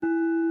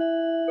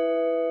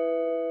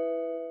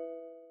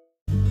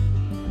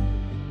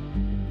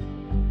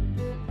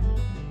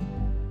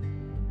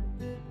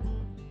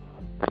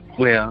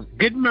Well,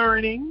 good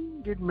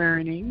morning. Good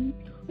morning.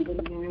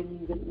 Good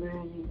morning, good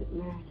morning, good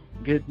morning.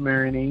 Good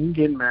morning.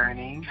 Good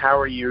morning. How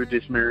are you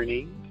this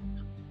morning?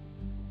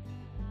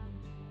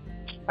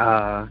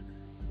 We're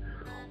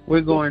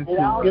going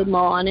to. Good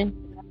morning.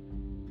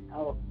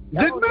 Oh,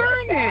 Good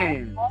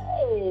morning.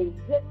 Hey,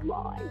 good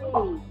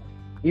morning.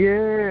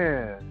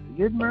 Yeah.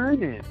 Good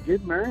morning.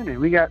 Good morning.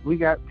 We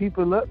got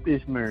people up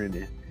this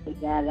morning. We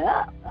got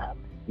up.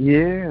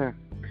 Yeah.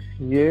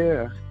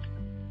 Yeah.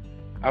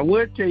 I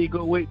would tell you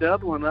go wake the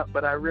other one up,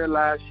 but I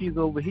realized she's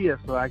over here,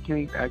 so I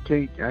can't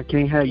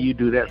have you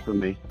do that for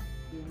me.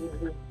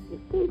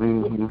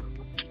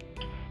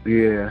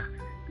 Yeah.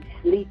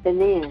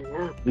 Sleeping in,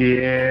 huh?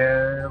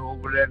 Yeah,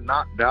 over there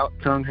knocked out,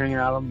 tongue hanging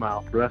out of her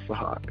mouth. Bless her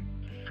heart.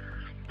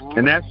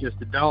 And that's just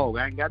the dog.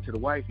 I ain't got to the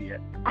wife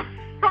yet.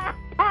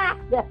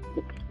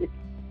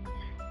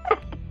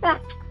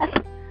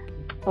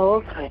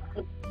 Okay.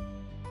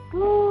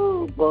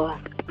 Oh, boy.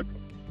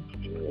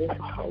 It's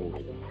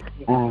cold.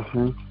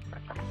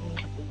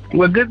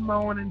 Well, good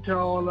morning to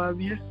all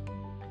of you.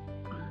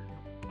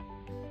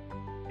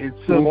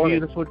 It's so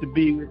beautiful to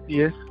be with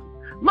you.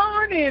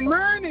 Morning,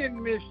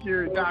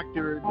 Mr.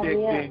 Dr. Dick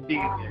Van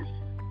Davis.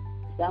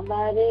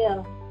 Somebody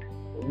else.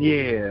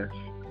 Yes,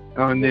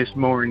 on this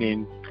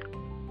morning.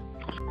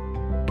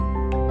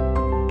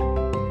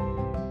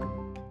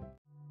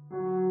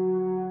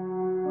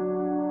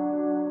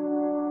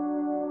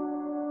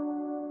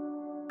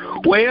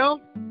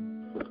 Well,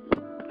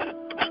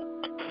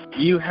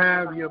 you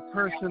have your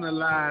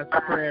personalized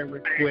prayer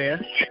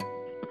request.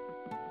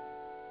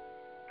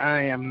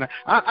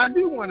 I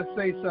do want to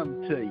say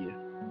something to you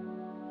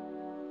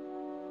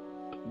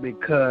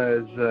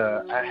because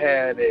I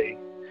had a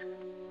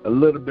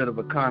little bit of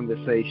a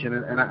conversation,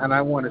 and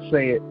I want to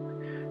say it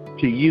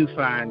to you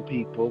fine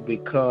people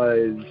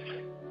because,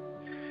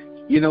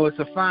 it's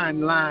a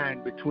fine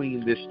line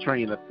between this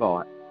train of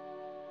thought.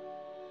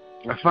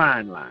 A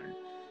fine line.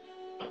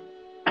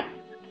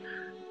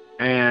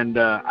 And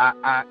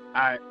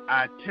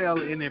I tell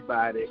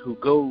anybody who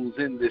goes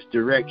in this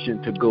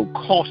direction to go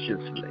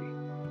cautiously,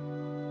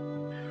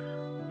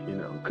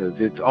 because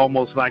it's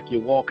almost like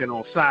you're walking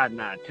on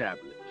cyanide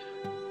tablets.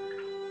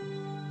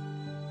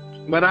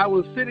 But I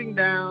was sitting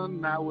down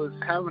and I was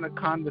having a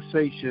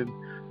conversation,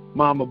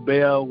 Mama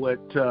Bell, with,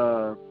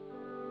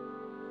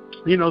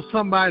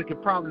 somebody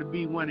could probably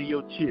be one of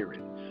your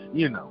children,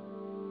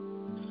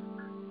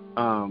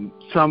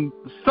 Some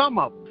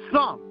of them.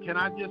 Some. Can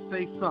I just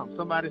say some?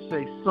 Somebody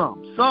say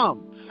some.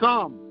 Some.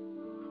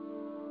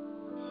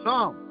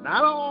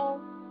 Not all.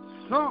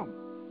 Some.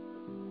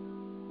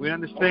 We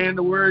understand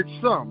the word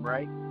some,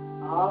 right?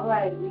 All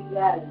right, we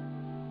got it.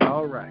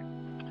 All right.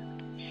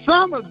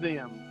 Some of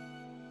them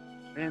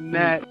in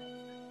that,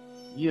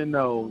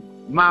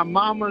 my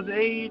mama's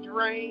age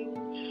range,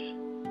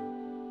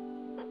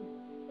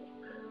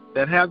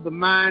 that have the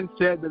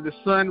mindset that the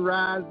sun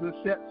rises and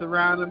sets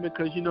around them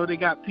because, they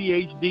got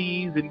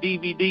PhDs and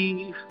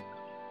DVDs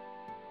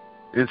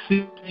and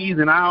CDs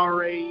and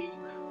IRAs.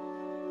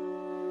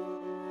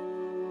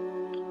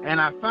 And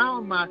I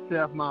found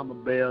myself, Mama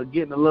Bell,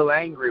 getting a little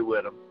angry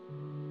with them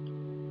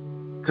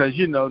because,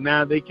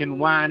 now they can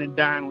wine and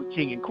dine with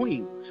king and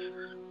queens.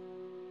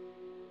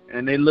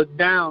 And they look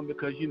down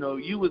because,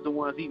 you was the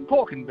ones eating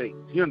pork and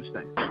beans. You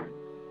understand?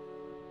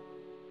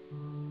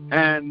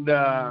 And,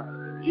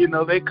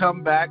 they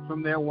come back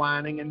from their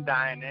whining and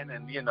dining,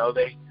 and,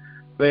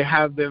 they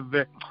have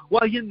their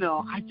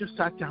I just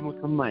sat down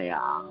with the mayor,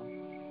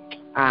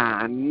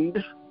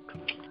 and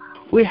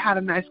we had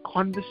a nice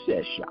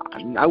conversation.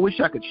 I wish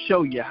I could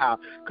show you how,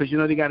 because,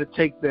 they got to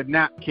take their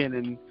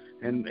napkin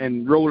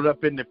and roll it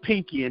up in the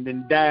pinky and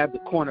then dab the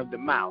corner of the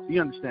mouth.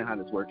 You understand how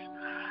this works.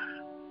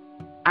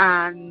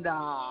 And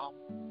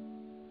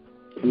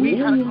we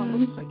had a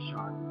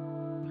conversation.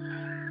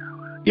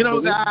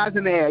 The eyes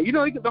in the air. You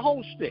get the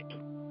whole stick.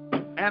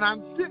 And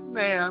I'm sitting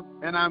there,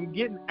 and I'm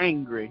getting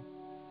angry,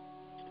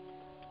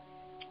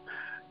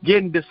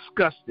 getting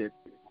disgusted.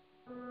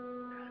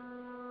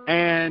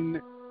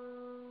 And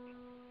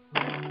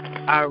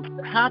I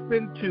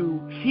happened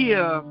to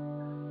hear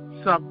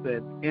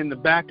something in the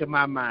back of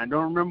my mind. I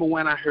don't remember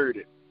when I heard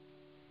it.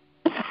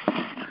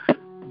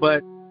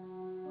 But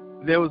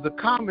there was a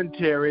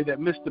commentary that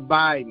Mr.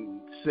 Biden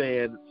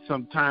said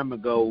some time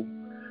ago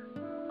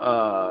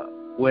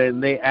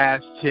when they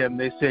asked him,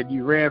 they said,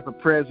 you ran for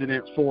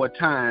president 4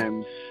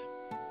 times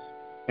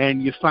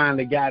and you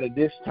finally got it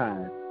this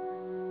time.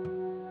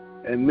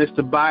 And Mr.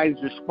 Biden's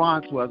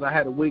response was, I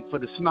had to wait for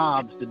the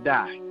snobs to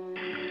die.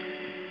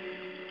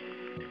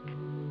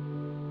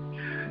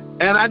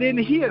 And I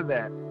didn't hear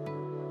that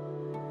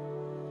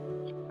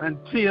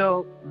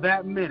until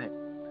that minute.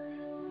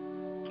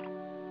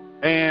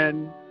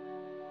 And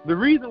the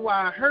reason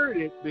why I heard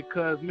it,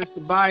 because Mr.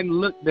 Biden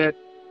looked at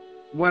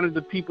one of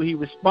the people he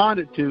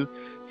responded to.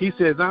 He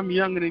says, I'm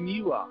younger than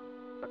you are.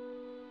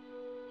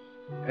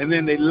 And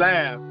then they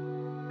laughed.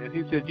 And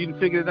he said, you didn't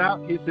figure it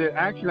out? He said,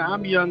 actually,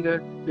 I'm younger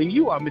than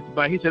you are, Mr.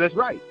 Biden. He said, that's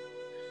right.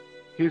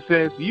 He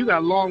says, you got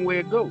a long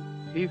way to go.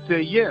 He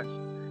said, yes.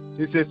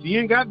 He says, you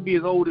ain't got to be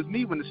as old as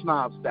me when the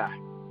snobs die.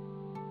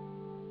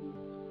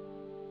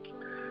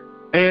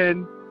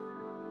 And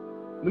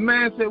the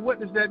man said, what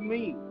does that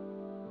mean?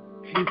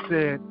 He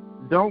said,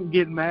 don't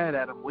get mad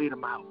at them, wait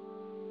them out.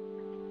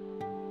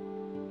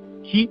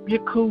 Keep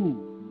your cool.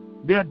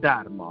 They'll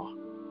die tomorrow.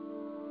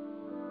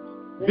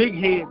 Big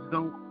heads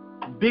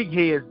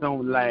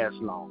don't last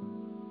long.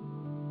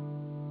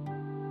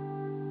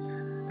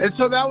 And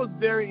so that was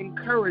very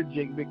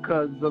encouraging,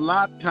 because a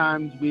lot of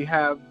times we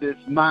have this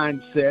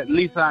mindset, at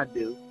least I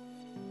do.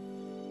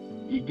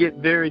 You get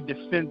very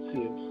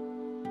defensive,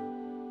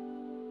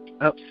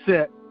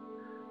 upset,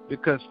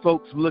 because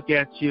folks look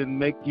at you and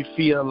make you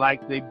feel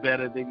like they're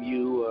better than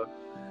you, or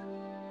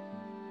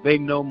they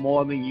know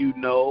more than you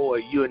know, or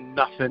you're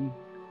nothing.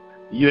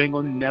 You ain't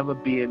going to never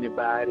be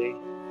anybody.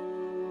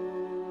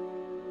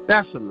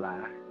 That's a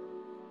lie.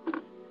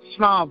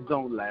 Snobs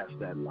don't last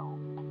that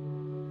long.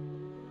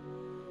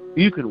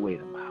 You can wait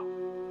them out.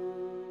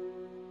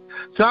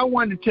 So I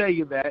wanted to tell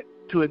you that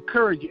to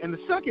encourage you. And the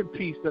second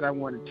piece that I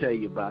want to tell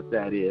you about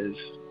that is,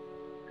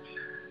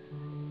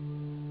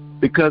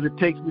 because it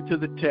takes me to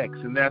the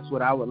text, and that's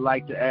what I would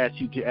like to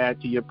ask you to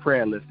add to your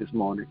prayer list this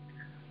morning.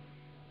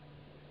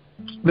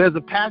 There's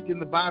a passage in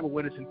the Bible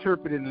when it's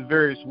interpreted in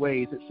various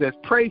ways. It says,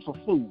 pray for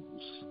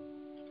fools.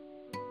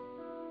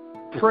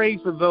 Pray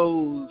for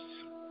those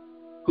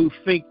who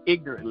think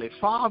ignorantly.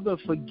 Father,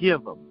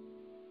 forgive them,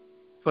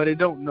 for they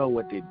don't know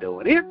what they're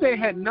doing. If they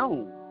had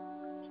known,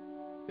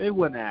 they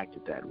wouldn't have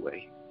acted that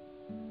way.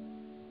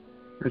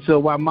 And so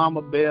while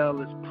Mama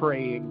Bell is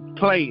playing,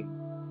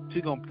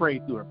 she's going to pray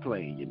through her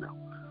playing, you know.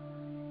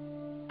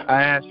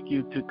 I ask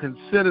you to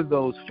consider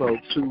those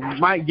folks who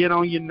might get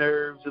on your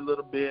nerves a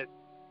little bit,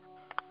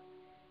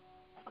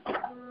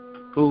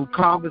 who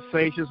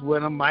conversations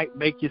with them might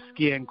make your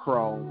skin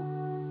crawl.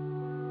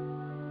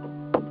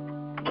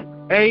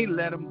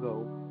 Let them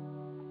go.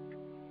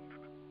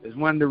 As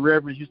one of the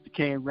reverends used to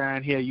came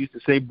around here, used to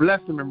say, bless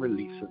them and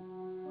release them.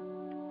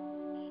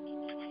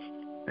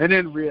 And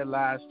then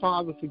realize,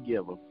 Father,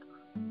 forgive them,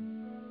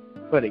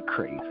 for they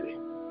crazy.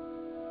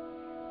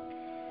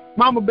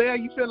 Mama Bear,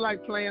 you feel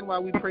like playing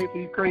while we pray for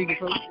these crazy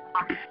folks?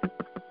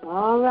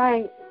 All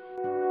right.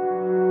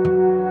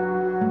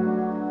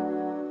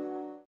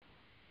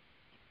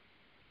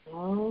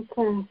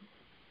 Okay.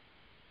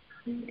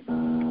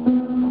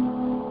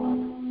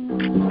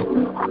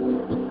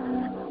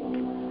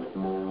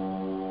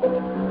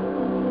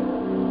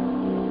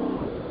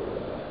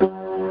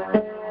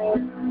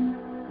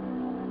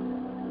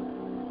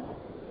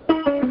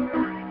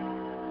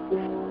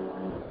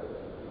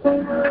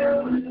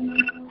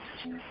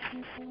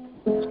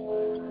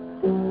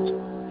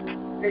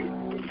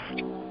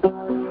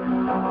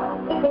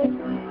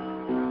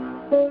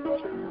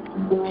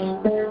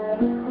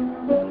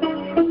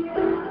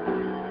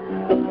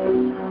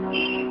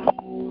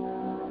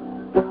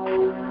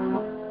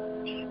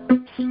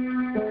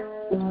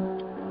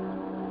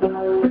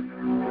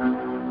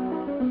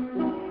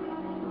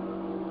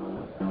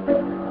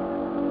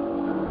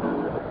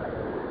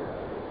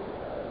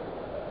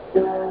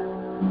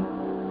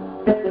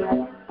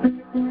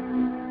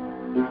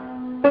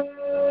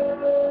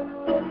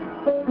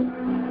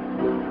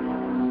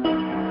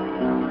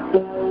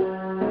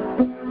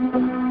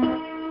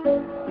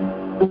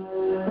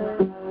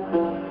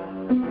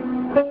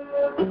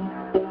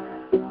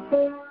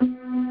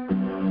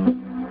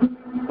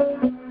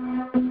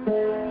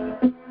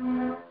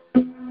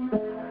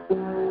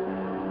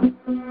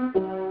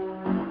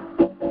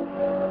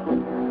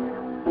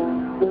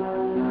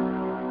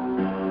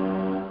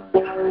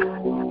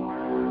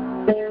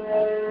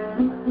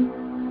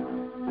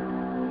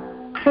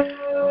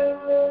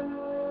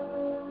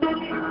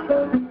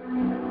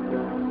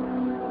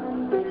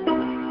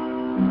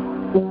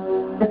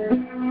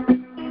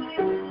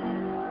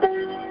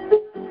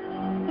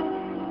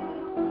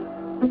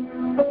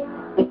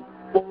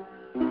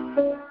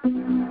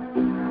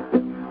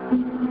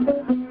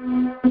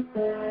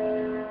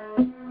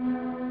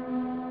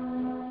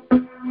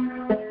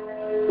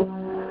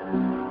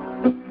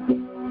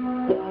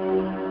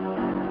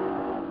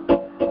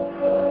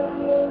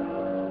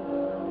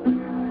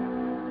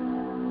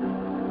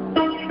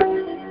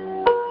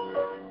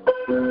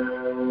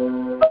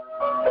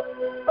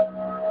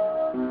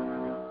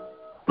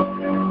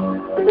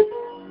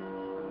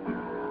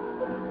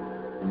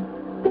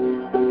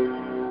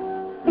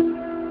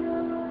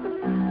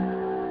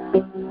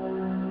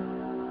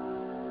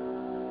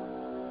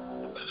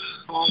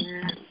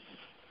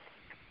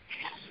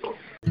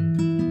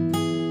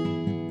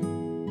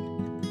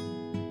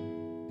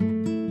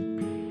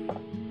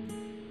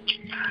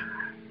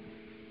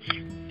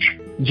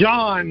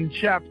 John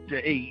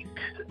chapter 8,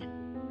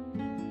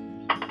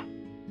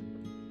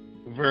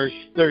 verse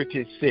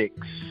 36.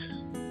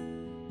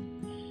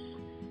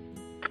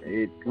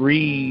 It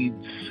reads,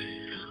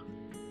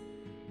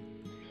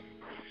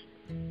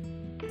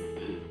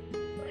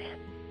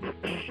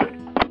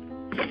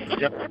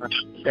 John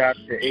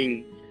chapter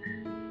 8,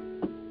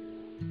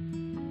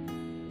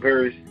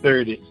 verse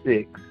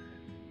 36.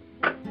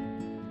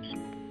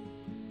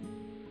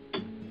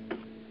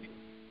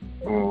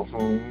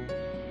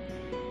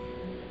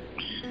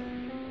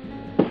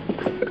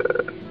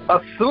 A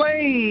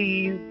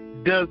slave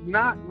does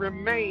not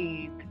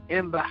remain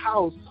in the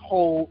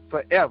household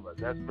forever.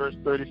 That's verse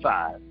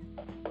 35.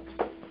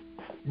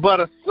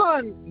 But a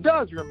son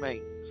does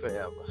remain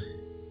forever.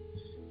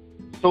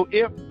 So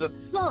if the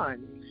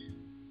son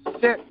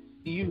sets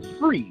you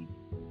free,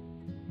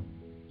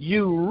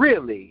 you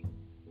really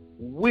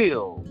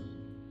will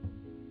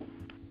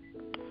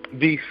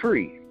be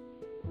free.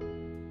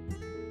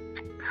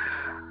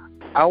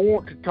 I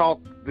want to talk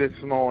this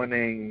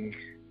morning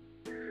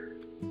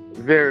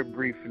very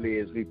briefly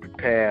as we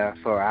prepare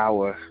for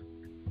our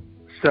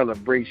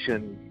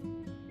celebration.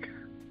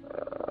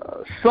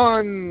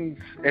 Sons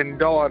and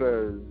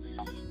daughters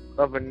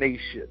of a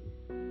nation.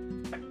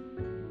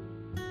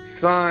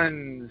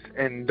 Sons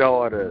and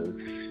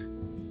daughters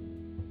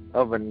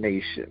of a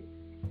nation.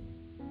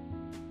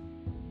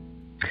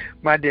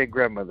 My dear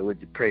grandmother,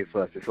 would you pray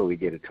for us before we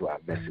get into our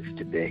message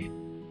today?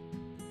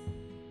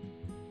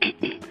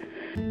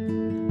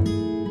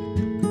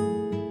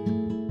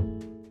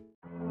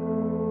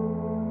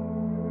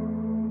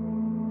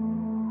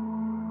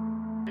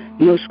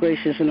 Most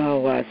gracious and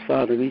all-wise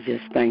Father, we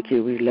just thank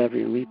you, we love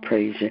you, we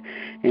praise you.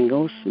 And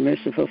most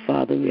merciful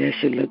Father, we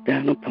ask you to look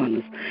down upon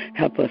us.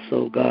 Help us,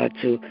 oh God,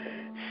 to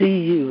see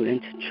you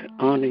and to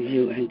honor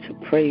you and to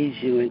praise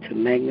you and to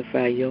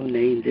magnify your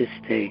name this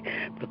day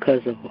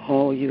because of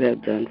all you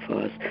have done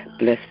for us.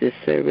 Bless this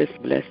service,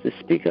 bless the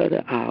speaker of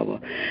the hour.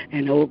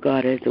 And, oh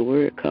God, as the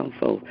word come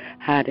forth,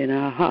 hide in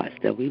our hearts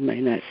that we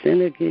may not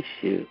sin against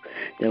you,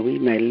 that we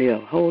may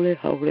live holy,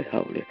 holy,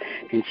 holy.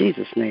 In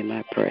Jesus' name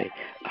I pray.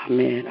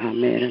 Amen,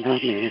 amen, and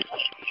amen.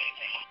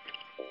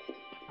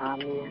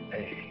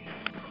 Amen.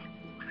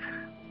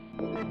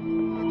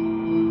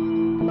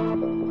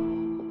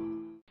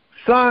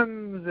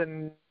 Sons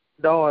and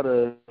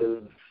daughters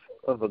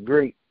of a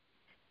great.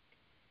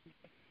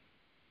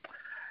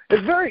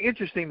 It's very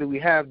interesting that we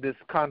have this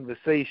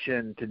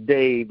conversation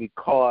today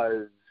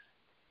because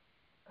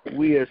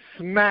we are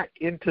smack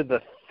into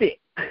the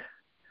thick,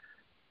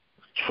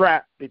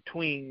 trapped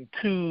between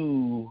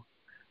two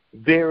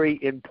very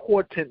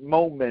important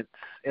moments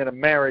in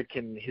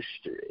American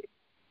history.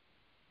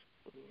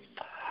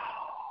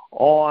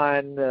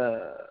 On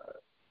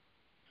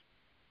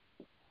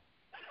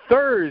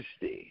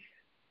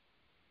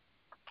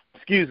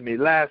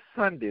last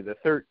Sunday, the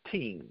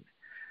 13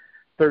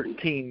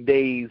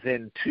 days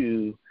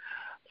into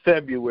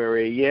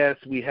February, yes,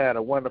 we had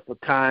a wonderful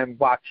time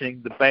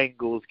watching the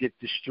Bengals get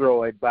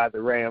destroyed by the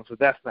Rams, but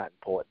that's not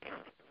important.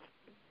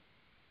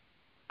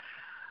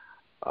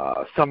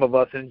 Some of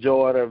us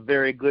enjoyed a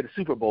very good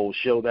Super Bowl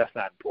show. That's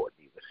not important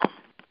either.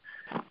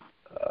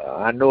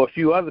 I know a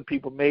few other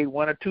people made $1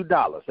 or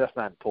 $2. That's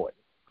not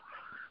important,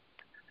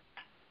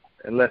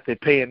 unless they're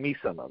paying me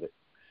some of it.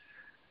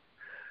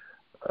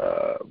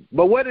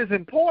 But what is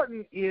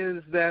important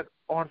is that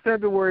on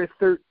February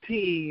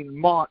 13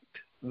 marked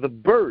the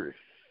birth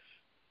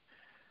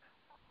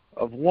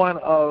of one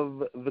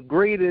of the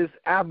greatest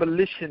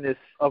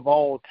abolitionists of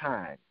all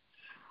time.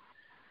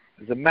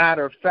 As a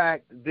matter of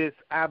fact, this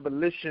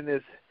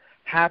abolitionist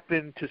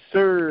happened to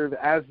serve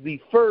as the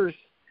first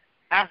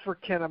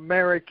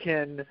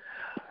African-American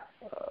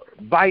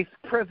vice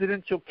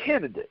presidential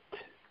candidate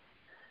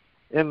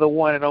in the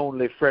one and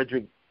only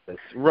Frederick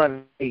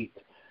run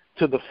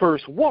to the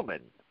first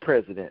woman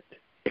presidential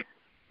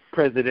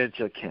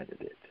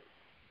candidate.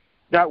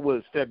 That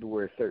was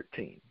February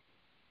 13.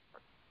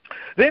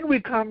 Then we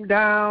come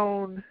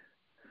down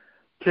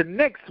to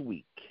next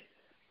week,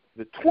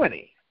 the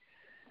 20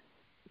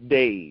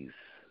 days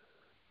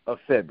of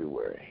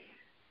February.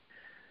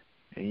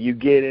 And you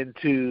get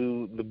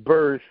into the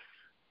birth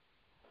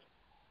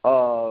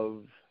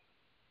of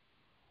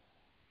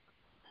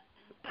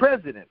the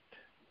president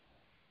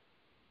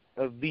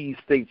of these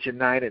States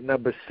United,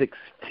 number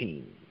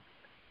 16,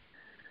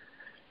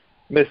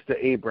 Mr.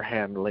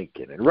 Abraham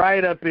Lincoln. And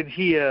right up in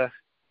here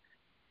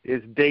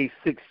is day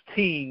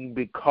 16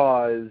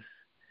 because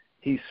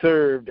he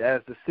served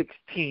as the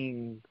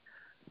 16th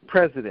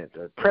president,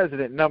 or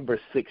president number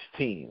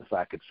 16, if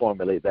I could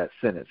formulate that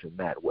sentence in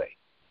that way.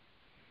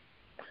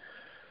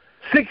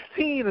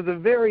 16 is a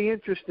very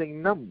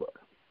interesting number.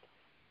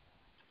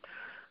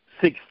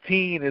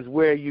 16 is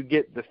where you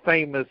get the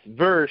famous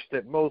verse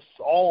that most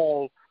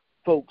all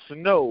folks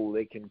know.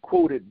 They can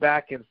quote it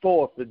back and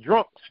forth. The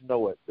drunks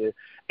know it. The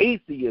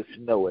atheists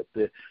know it.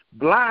 The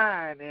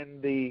blind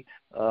and the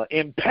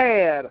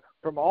impaired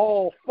from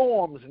all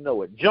forms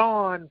know it.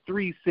 John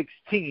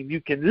 3:16. You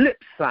can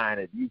lip sign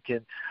it. You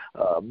can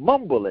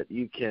mumble it.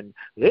 You can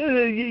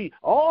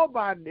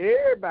everybody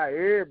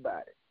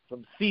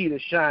from sea to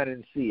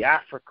shining sea.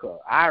 Africa,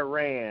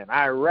 Iran,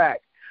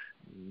 Iraq,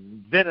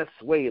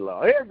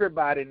 Venezuela.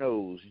 Everybody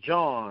knows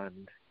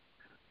John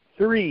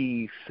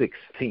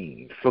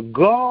 3:16. For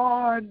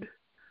God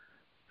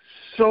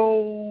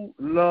so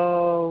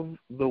loved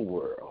the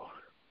world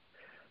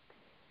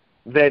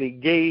that he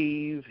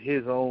gave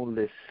his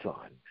only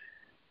son.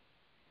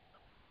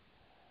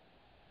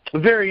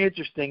 Very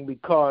interesting,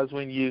 because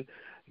when you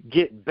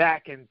get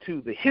back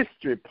into the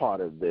history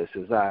part of this,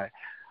 as I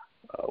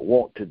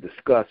want to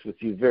discuss with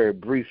you very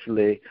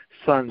briefly,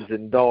 sons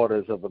and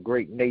daughters of a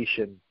great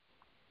nation.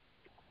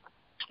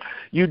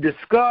 You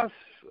discuss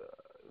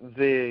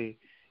the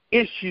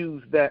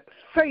issues that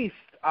faced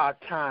our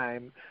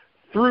time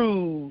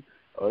through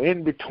or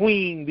in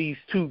between these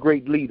two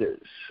great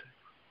leaders.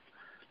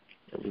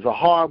 It was a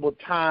horrible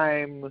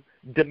time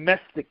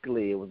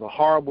domestically. It was a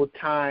horrible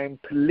time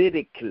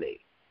politically.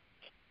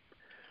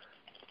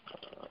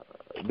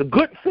 The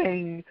good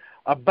thing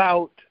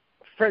about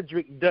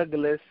Frederick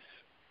Douglass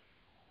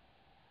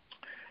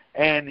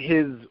and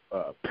his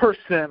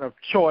person of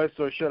choice,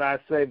 or should I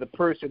say the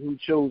person who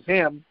chose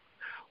him,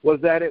 was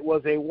that it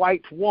was a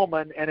white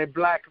woman and a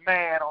black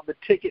man on the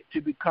ticket to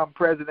become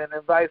president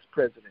and vice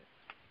president.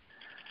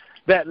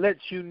 That lets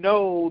you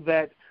know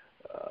that,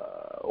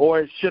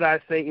 or should I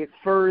say it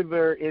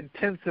further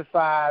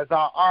intensifies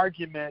our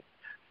argument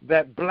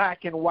that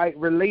black and white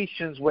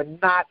relations were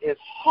not as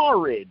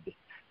horrid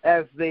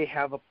as they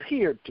have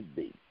appeared to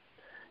be.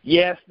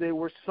 Yes, there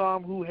were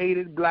some who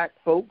hated black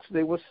folks.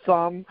 There were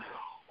some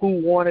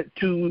who wanted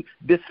to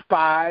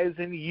despise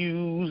and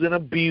use and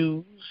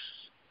abuse.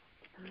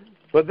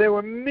 But there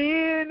were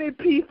many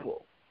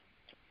people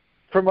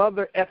from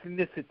other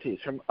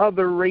ethnicities, from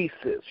other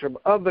races, from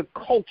other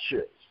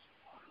cultures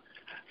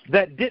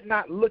that did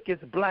not look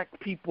at black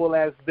people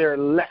as they're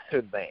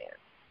lesser than.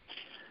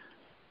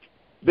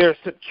 They're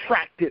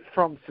subtracted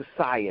from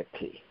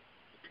society.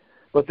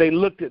 But they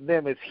looked at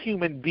them as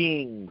human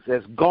beings,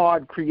 as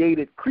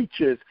God-created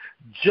creatures,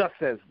 just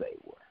as they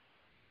were.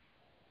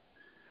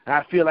 And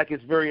I feel like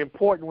it's very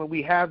important when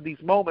we have these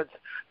moments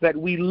that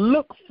we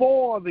look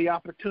for the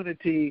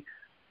opportunity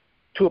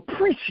to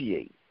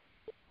appreciate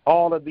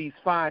all of these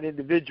fine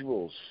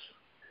individuals,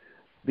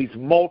 these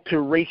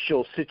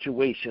multiracial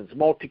situations,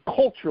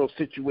 multicultural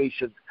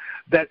situations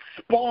that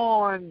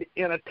spawned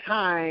in a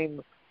time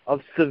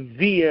of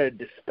severe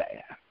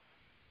despair.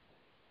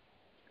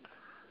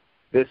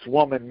 This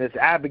woman, Miss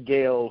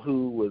Abigail,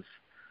 who was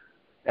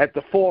at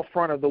the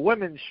forefront of the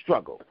women's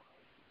struggle,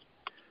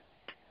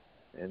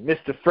 and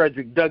Mr.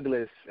 Frederick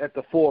Douglass at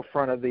the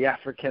forefront of the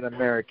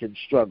African-American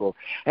struggle.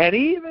 And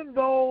even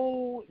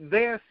though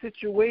their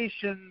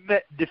situation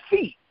met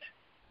defeat,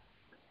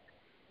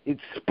 it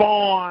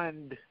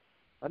spawned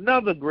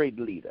another great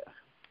leader,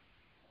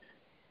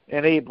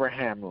 in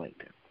Abraham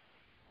Lincoln.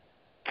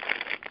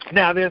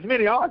 Now, there's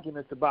many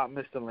arguments about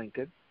Mr.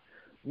 Lincoln,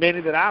 many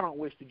that I don't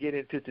wish to get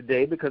into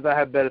today because I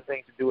have better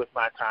things to do with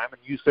my time,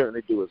 and you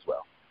certainly do as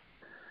well.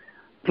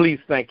 Please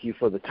thank you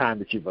for the time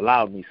that you've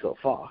allowed me so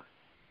far.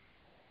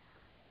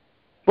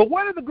 But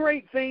one of the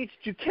great things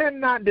that you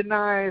cannot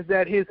deny is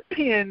that his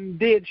pen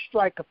did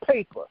strike a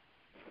paper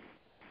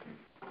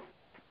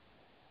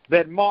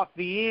that marked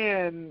the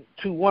end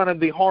to one of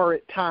the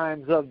horrid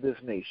times of this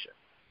nation.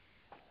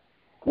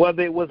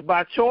 Whether it was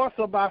by choice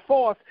or by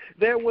force,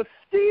 there was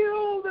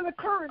still an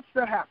occurrence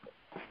that happened.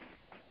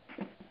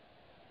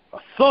 A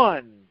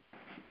son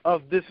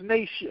of this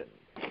nation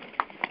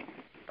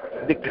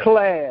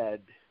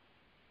declared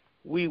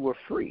we were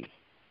free.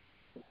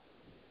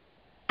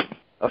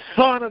 A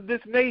son of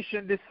this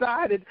nation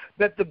decided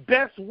that the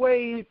best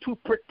way to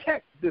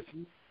protect this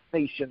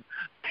nation,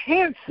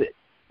 hence it,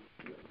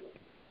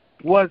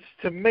 was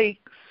to make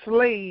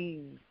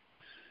slaves.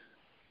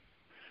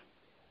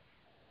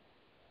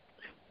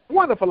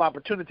 Wonderful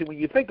opportunity when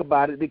you think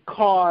about it,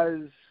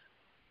 because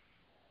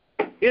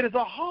it is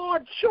a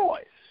hard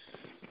choice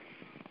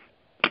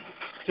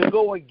to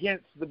go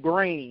against the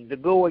grain, to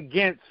go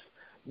against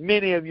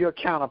many of your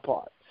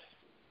counterparts.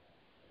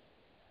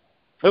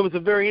 It was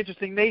a very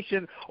interesting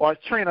nation, or a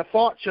train of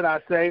thought, should I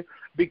say,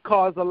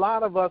 because a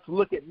lot of us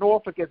look at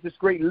Norfolk as this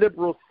great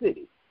liberal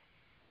city.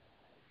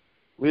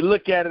 We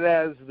look at it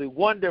as the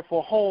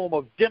wonderful home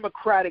of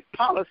democratic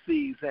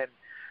policies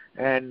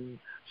and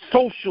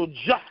social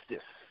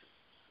justice.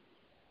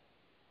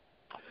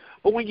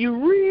 But when you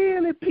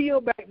really peel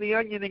back the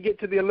onion and get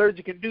to the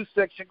allergic induced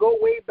section, go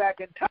way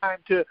back in time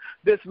to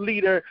this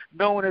leader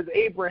known as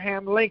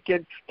Abraham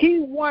Lincoln. He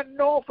won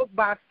Norfolk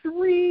by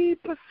 3%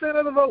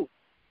 of the vote.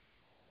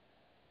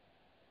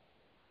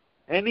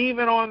 And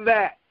even on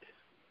that,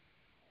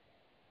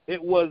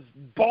 it was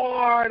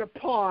barred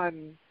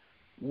upon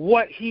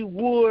what he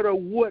would or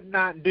would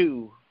not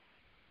do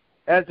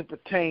as it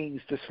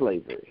pertains to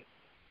slavery.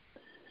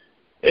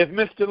 If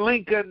Mr.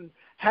 Lincoln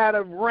had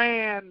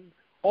ran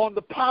on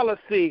the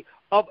policy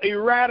of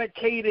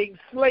eradicating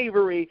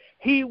slavery,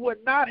 he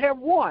would not have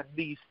won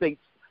these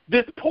states,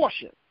 this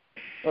portion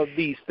of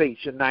these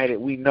states united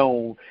we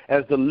know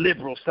as the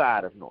liberal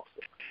side of Norfolk.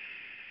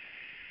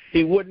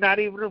 He would not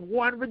even have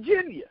won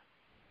Virginia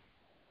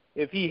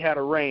if he had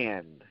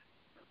ran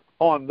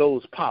on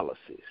those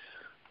policies.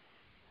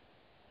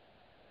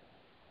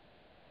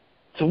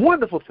 It's a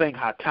wonderful thing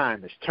how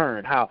time has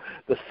turned, how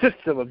the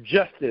system of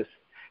justice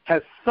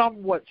has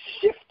somewhat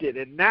shifted,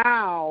 and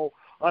now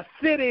a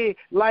city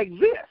like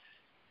this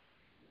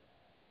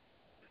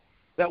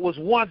that was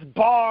once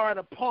barred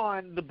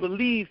upon the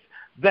belief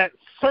that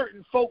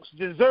certain folks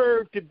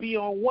deserve to be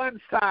on one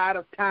side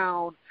of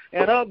town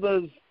and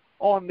others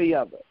on the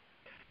other.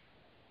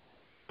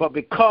 But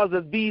because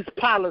of these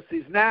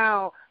policies,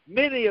 now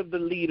many of the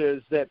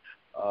leaders that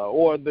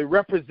or the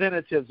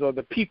representatives or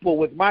the people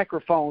with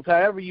microphones,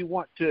 however you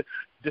want to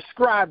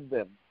describe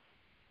them,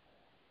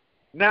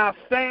 now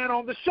stand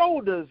on the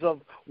shoulders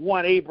of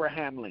one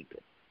Abraham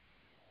Lincoln,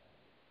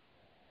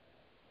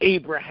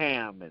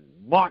 Abraham and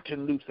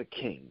Martin Luther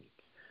King.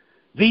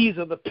 These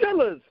are the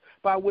pillars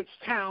by which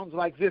towns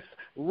like this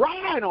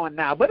ride on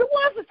now. But it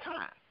was a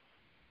time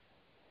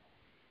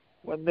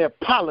when their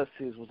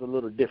policies was a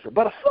little different.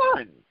 But a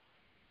son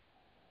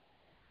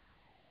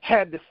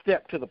had to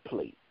step to the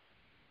plate.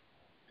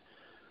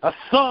 A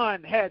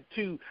son had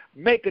to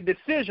make a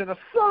decision. A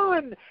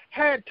son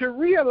had to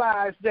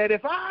realize that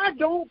if I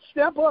don't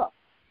step up,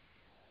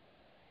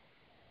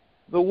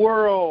 the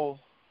world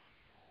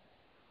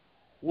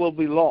will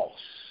be lost.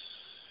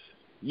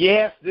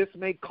 Yes, this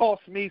may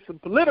cost me some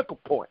political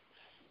points.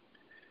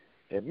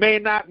 It may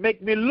not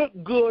make me look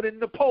good in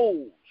the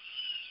polls.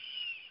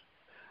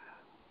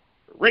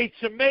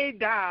 Rachel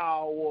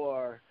Maddow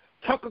or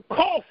Tucker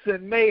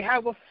Carlson may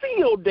have a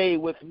field day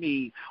with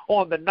me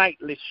on the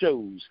nightly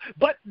shows.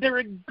 But the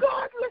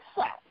regardless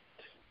fact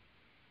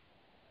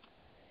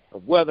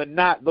of whether or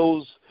not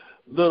those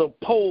little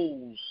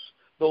polls,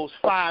 those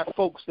 5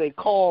 folks they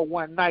call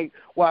one night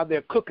while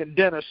they're cooking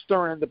dinner,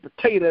 stirring the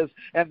potatoes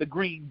and the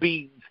green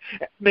beans,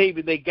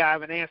 maybe they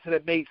gave an answer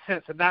that made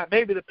sense or not.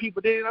 Maybe the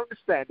people didn't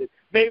understand it.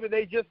 Maybe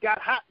they just got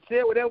hot and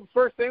said whatever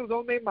first thing was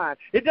on their mind.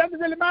 It doesn't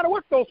really matter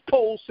what those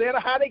polls said or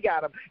how they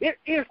got them. It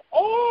is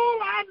all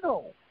I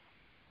know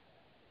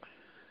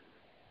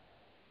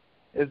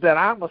is that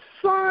I'm a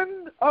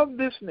son of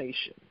this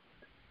nation.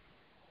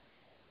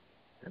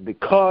 And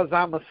because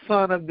I'm a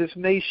son of this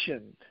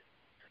nation,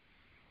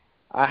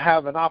 I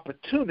have an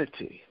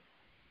opportunity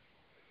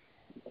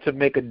to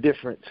make a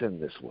difference in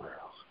this world.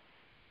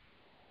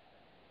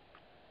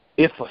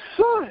 If a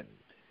son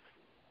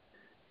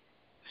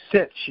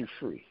sets you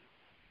free.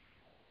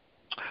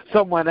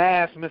 Someone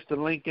asked Mr.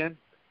 Lincoln,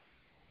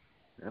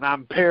 and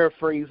I'm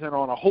paraphrasing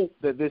on a hope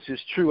that this is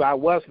true. I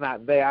was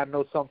not there. I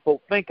know some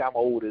folk think I'm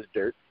old as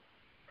dirt.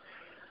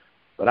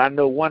 But I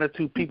know 1 or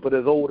 2 people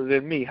that's older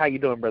than me. How you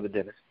doing, Brother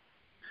Dennis?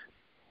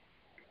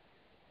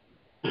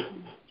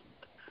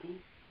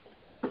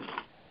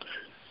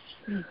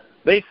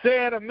 They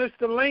said of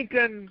Mr.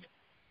 Lincoln,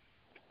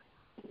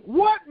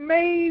 what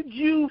made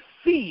you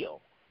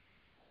feel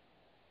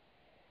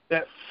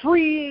that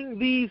freeing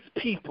these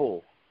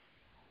people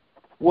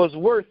was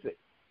worth it?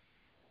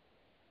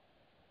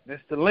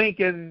 Mr.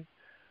 Lincoln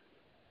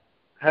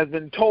has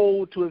been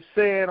told to have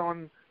said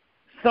on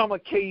some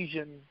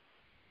occasion,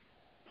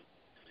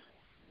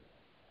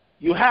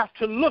 you have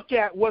to look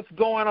at what's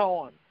going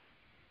on.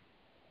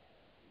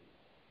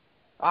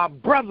 Our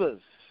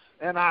brothers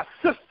and our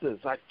sisters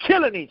are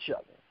killing each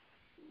other.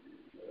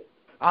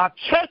 Our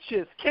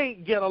churches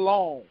can't get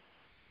along.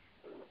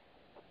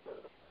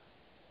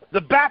 The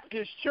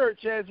Baptist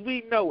church as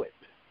we know it.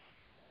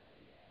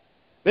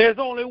 There's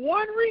only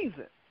one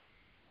reason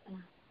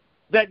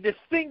that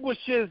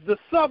distinguishes the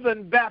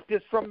Southern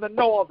Baptist from the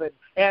Northern,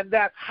 and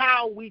that's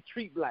how we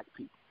treat black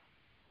people.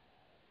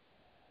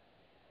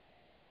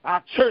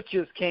 Our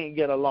churches can't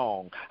get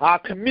along. Our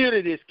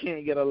communities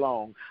can't get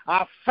along.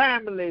 Our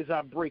families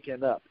are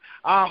breaking up.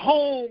 Our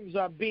homes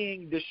are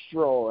being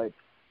destroyed.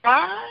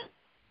 Why?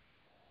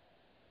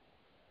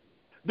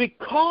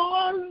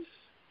 Because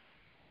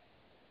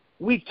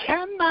we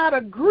cannot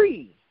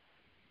agree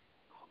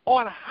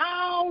on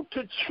how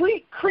to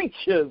treat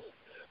creatures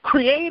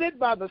created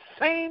by the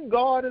same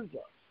God as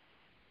us.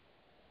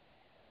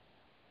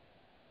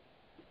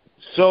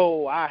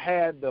 So I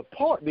had the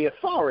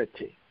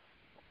authority,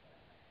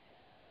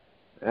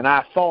 and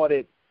I thought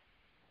it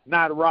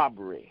not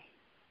robbery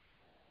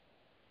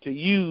to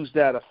use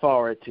that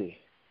authority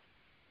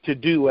to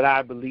do what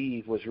I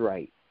believe was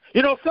right.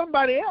 You know,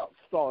 somebody else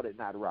thought it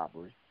not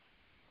robbery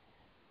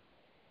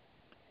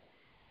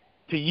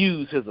to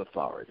use his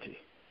authority.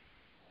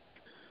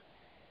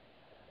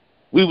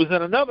 We was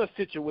in another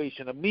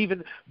situation, an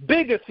even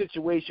bigger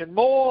situation,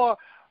 more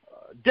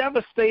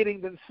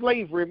devastating than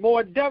slavery,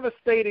 more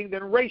devastating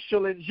than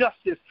racial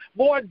injustice,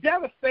 more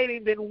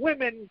devastating than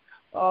women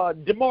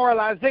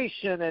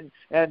demoralization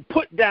and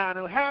put down,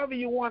 and however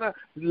you want to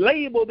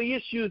label the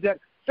issues that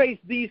face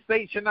these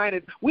states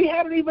united. We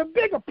had an even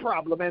bigger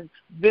problem, and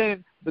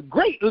then the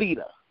great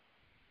leader,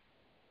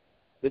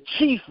 the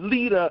chief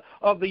leader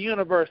of the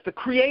universe, the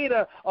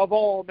creator of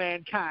all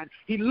mankind,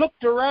 he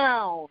looked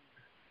around.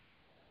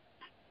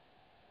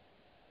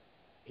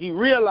 He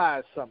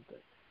realized something.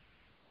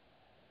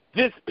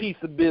 This piece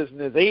of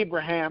business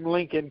Abraham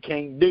Lincoln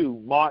can't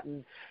do.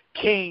 Martin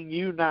King,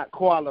 you not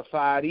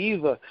qualified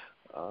either.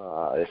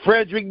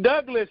 Frederick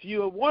Douglass,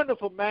 you're a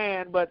wonderful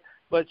man, but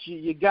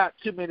you got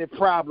too many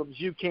problems.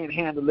 You can't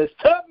handle this.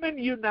 Tubman,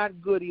 you're not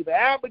good either.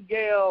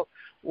 Abigail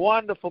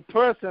wonderful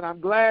person. I'm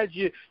glad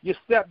you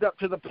stepped up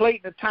to the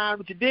plate in the time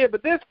that you did.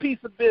 But this piece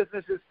of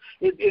business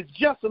is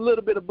just a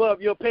little bit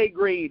above your pay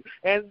grade.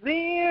 And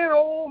then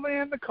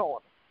over in the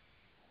corner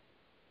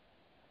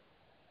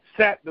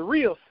sat the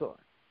real son.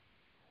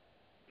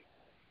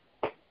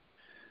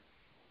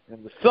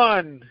 And the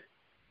son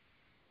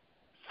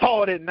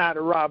thought it not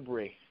a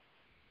robbery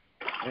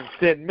and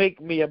said,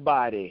 make me a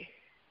body,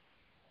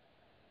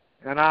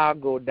 and I'll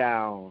go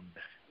down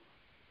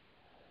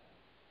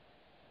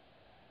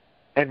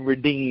and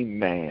redeem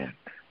man.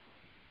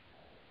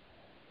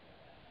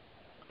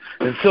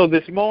 And so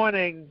this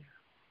morning,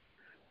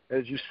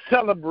 as you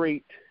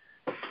celebrate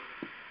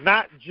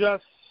not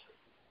just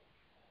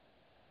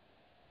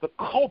the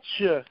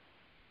culture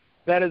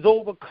that has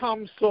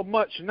overcome so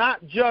much,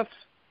 not just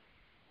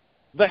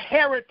the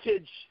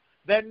heritage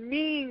that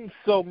means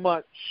so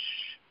much,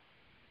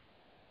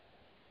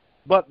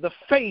 but the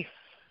faith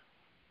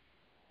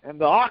and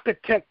the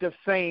architect of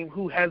same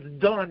who has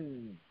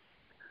done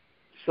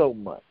so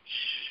much.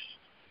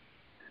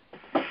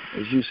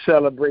 As you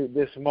celebrate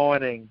this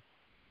morning,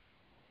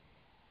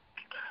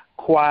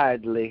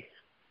 quietly,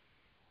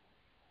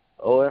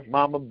 if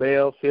Mama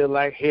Bell feel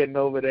like heading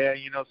over there,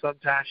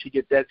 sometimes she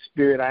get that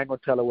spirit, I ain't going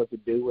to tell her what to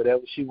do.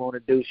 Whatever she want to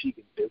do, she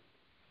can do.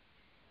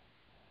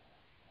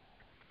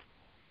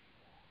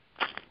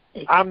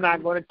 I'm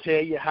not going to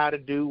tell you how to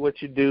do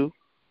what you do.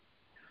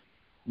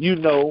 You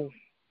know,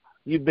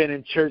 you've been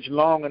in church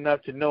long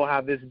enough to know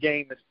how this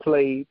game is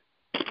played.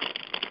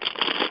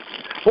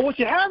 But what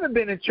you haven't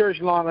been in church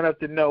long enough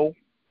to know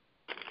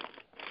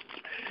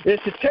is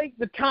to take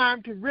the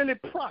time to really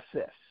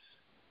process.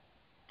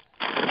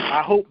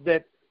 I hope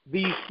that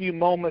these few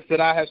moments that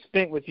I have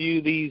spent with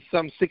you, these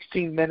some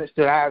 16 minutes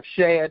that I have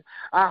shared,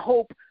 I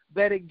hope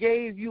that it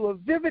gave you a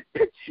vivid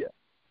picture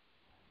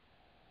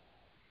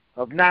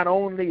of not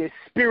only a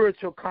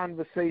spiritual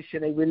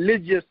conversation, a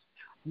religious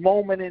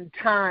moment in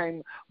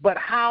time, but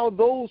how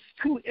those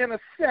two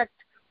intersect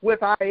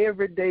with our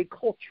everyday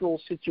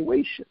cultural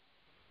situation.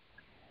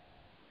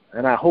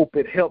 And I hope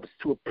it helps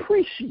to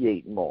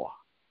appreciate more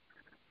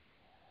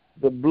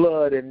the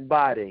blood and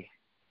body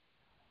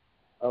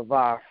of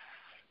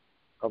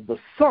the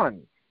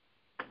Son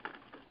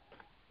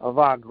of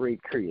our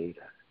great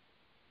Creator.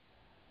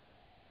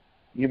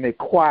 You may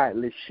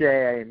quietly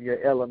share in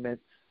your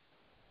elements,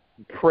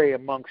 pray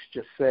amongst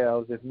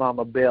yourselves. If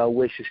Mama Bell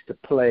wishes to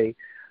play,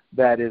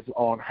 that is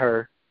on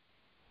her.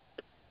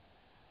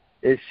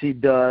 If she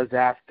does,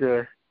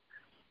 after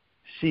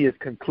she is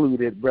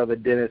concluded, Brother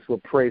Dennis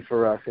will pray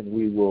for us and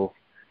we will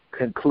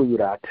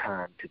conclude our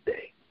time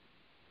today.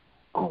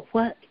 Oh,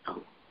 what?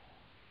 Oh,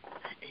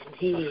 I didn't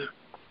hear you.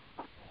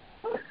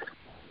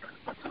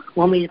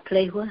 Want me to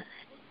play what?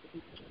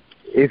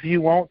 If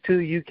you want to,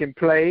 you can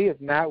play.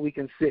 If not, we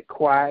can sit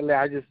quietly.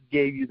 I just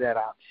gave you that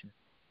option.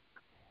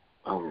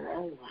 Oh,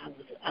 I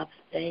was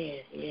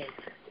upstairs, yes.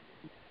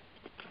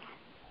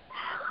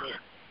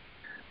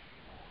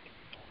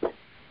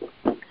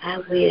 I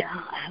will play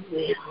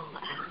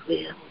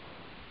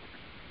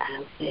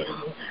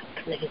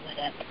what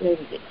I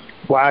proved it.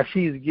 While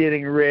she's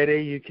getting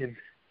ready, you can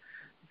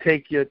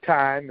take your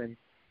time and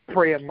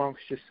pray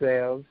amongst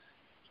yourselves.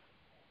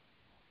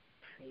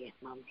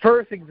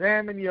 First,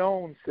 examine your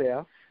own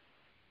self.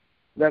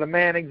 Let a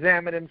man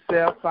examine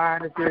himself,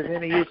 find if there's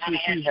any issues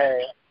he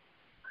has.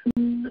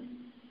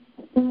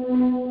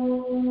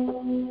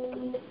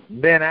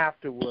 Then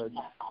afterwards,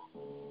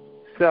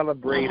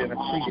 celebrate and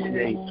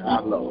appreciate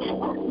our Lord.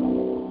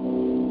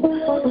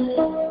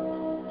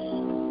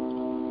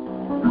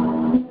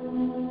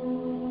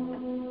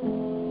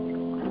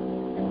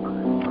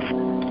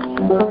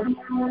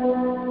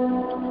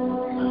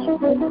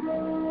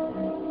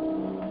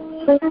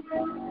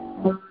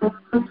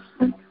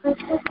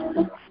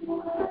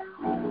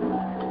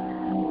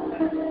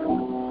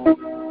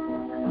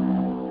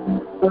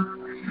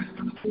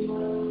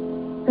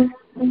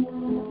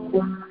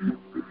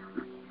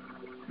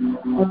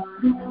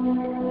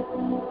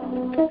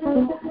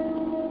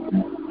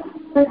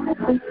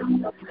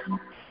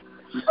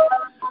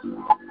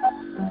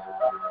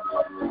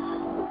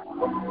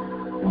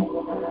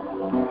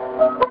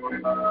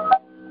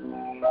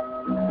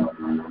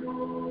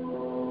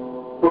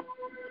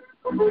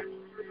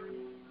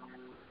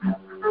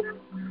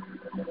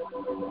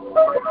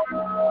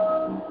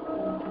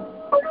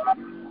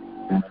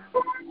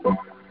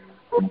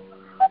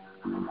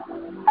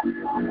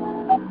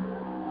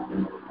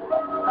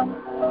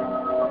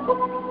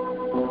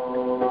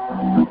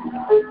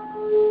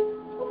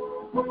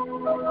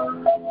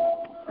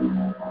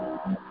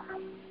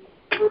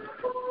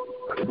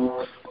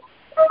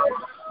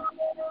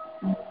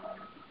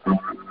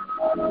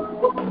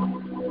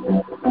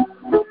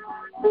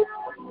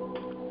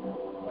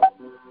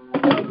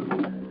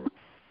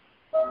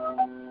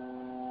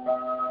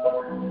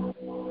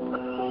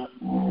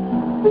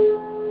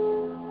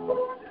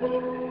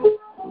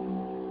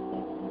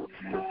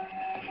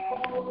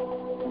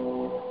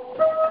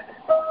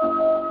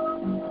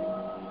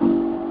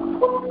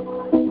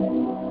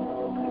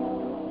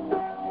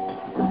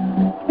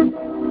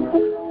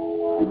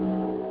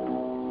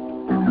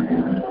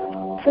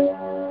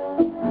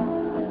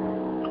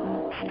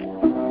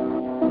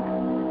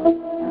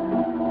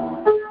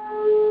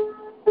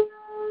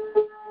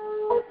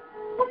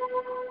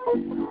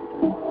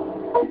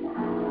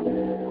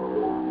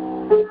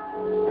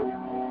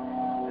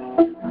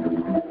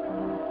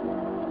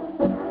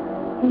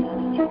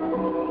 Thank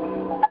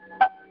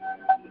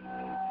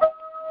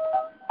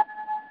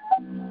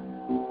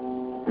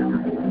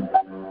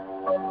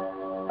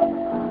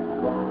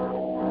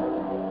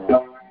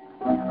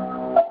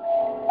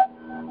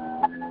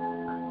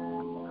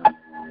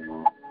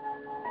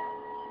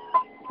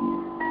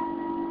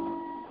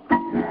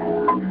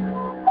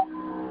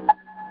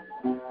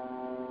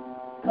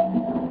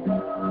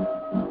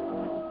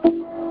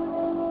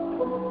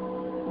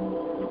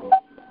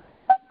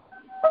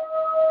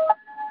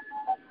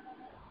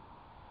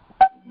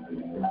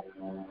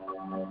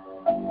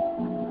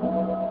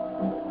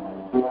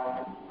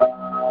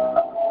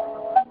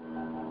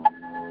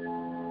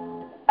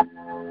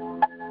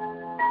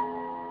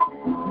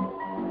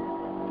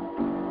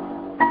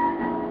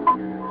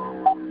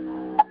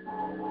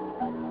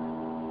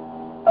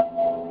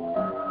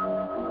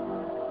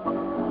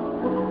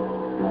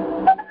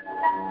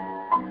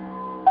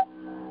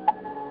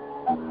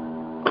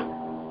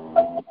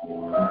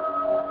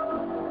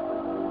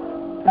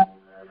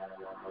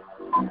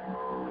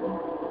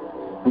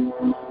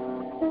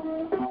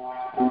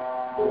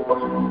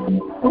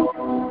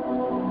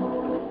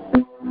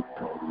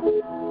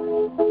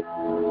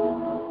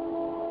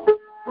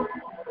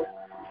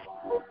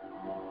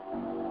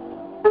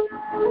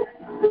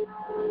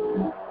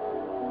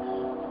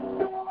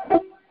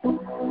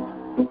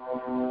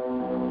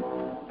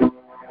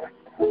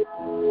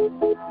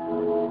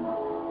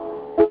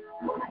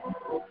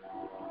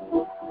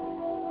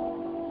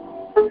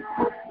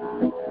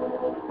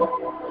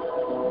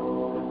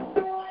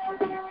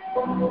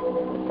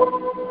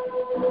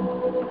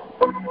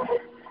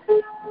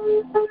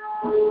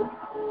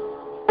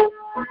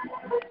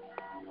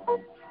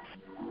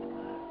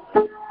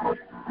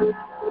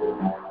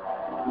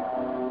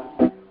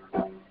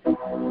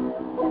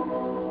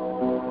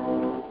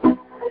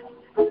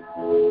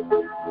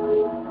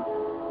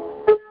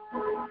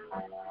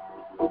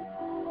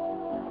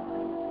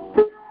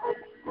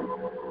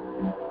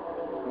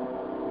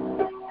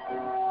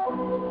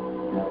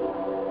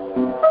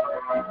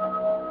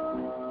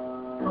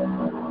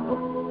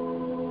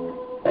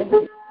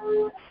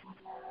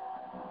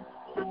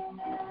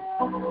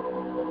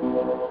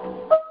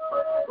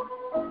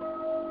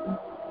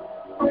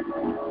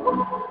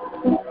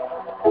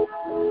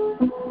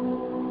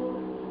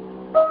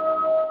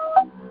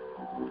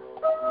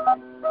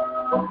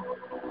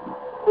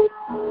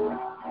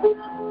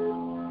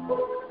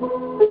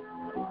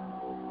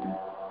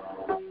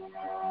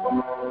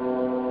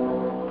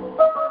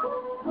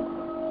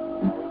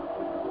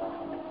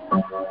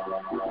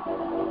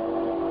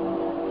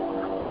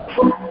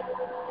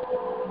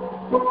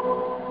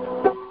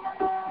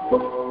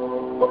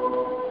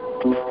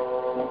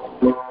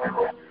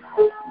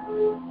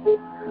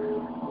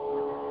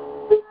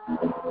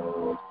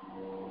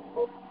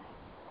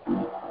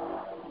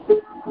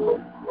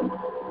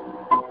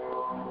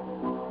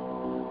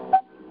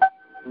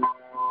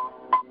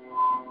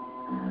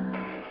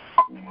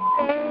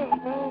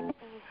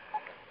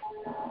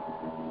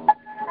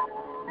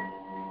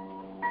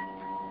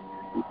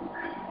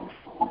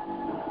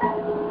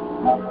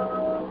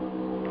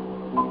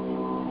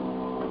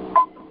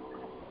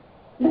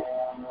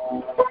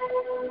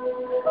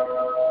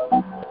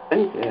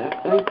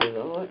you,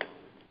 Lord.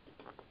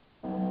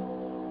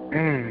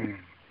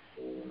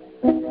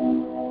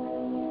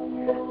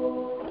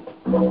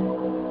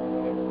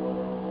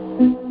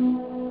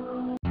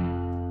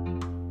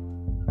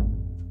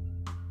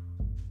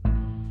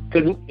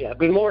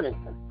 Good morning.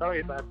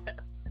 Sorry about that.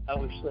 I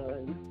was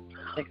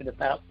thinking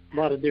about a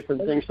lot of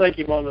different things. Thank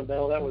you, Mama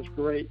Bell. That was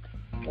great.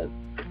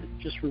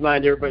 Just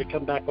remind everybody to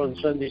come back on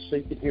Sunday so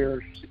you can hear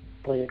her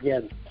play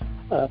again.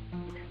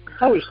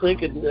 I was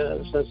thinking,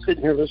 as I was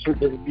sitting here listening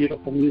to the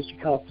beautiful music,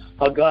 how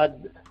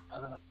God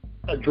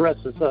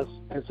addresses us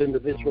as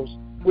individuals.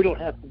 We don't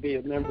have to be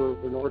a member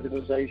of an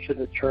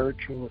organization, a church,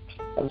 or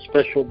a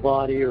special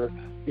body, or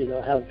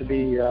have to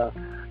be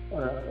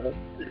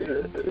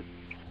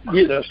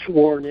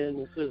sworn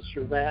in as this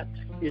or that.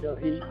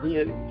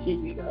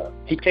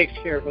 He takes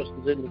care of us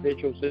as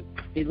individuals.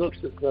 He looks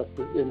at us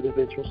as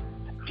individuals,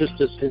 just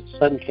as His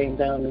Son came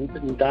down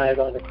and died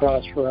on the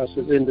cross for us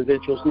as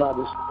individuals, not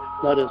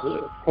as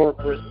a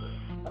corporate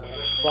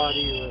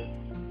body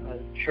or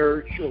a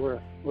church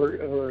or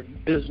a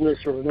business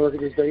or an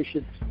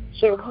organization.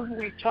 So when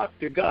we talk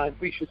to God,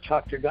 we should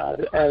talk to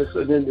God as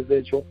an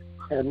individual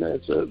and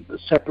as a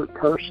separate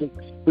person.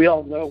 We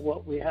all know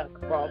what we have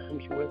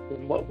problems with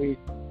and what we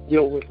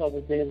deal with on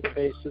a daily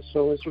basis.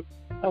 So as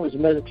I was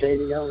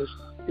meditating, I was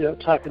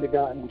talking to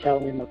God and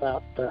telling Him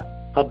about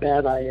how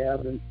bad I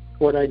am and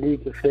what I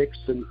need to fix,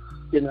 and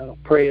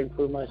praying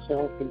for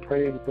myself and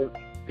praying for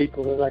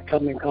people that I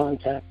come in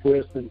contact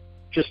with, and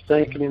just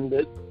thanking Him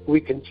that we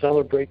can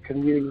celebrate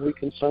communion, we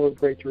can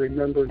celebrate the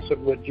remembrance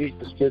of what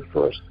Jesus did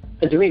for us.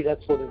 And to me,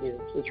 that's what it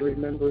is. It's a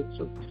remembrance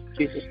of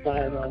Jesus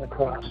dying on the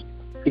cross.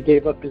 He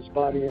gave up His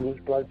body and His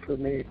blood for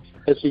me,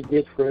 as He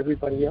did for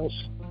everybody else.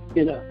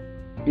 You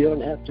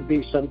don't have to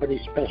be somebody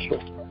special.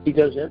 He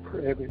does that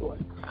for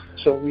everyone.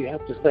 So we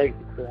have to thank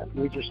you for that.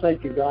 We just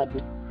thank you, God,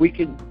 that we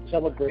can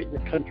celebrate in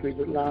the country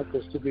that allows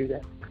us to do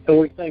that. And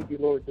we thank you,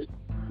 Lord, that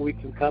we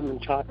can come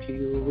and talk to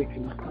you, we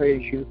can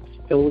praise you,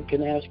 and we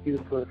can ask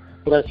you for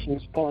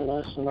blessings upon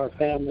us and our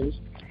families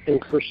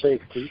and for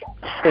safety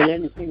and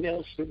anything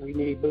else that we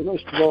need. But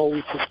most of all,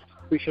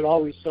 we should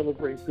always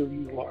celebrate who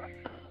you are.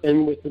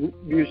 And with the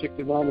music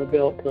that Mama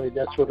Bell played,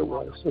 that's what it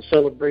was, a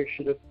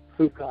celebration of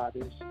who God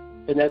is.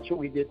 And that's what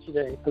we did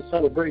today, a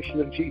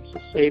celebration of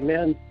Jesus.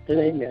 Amen and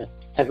amen.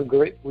 Have a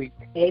great week.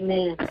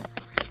 Amen.